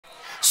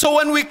So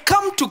when we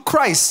come to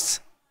Christ,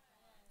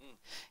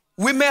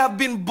 we may have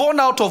been born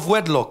out of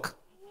wedlock.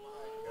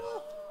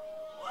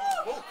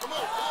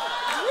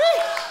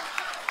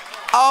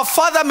 Our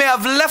father may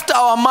have left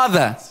our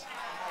mother.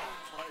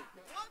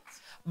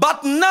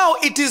 But now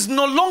it is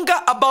no longer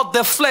about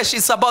the flesh,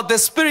 it's about the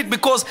spirit,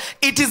 because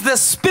it is the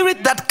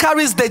spirit that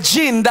carries the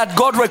gene that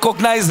God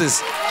recognizes.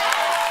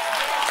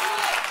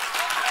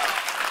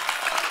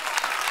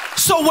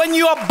 So when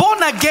you are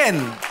born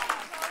again,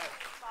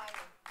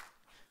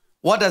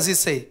 what does it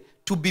say?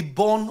 To be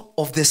born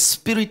of the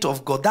Spirit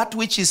of God. That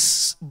which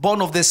is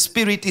born of the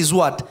Spirit is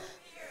what?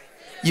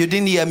 You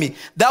didn't hear me.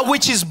 That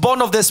which is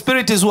born of the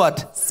Spirit is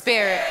what?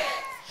 Spirit.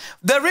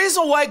 The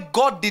reason why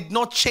God did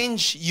not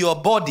change your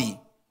body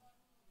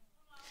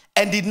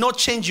and did not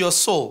change your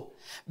soul,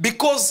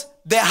 because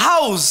the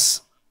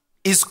house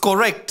is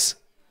correct,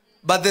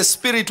 but the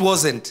spirit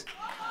wasn't.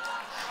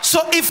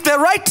 So if the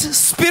right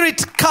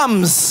spirit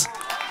comes,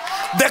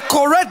 the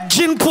correct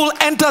gene pool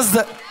enters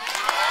the...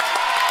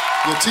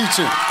 You're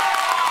teaching.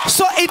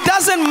 So it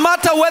doesn't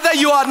matter whether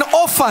you are an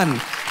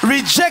orphan,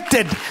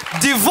 rejected,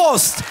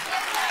 divorced.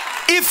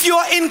 If you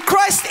are in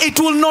Christ, it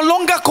will no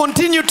longer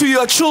continue to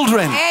your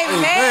children.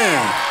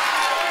 Amen.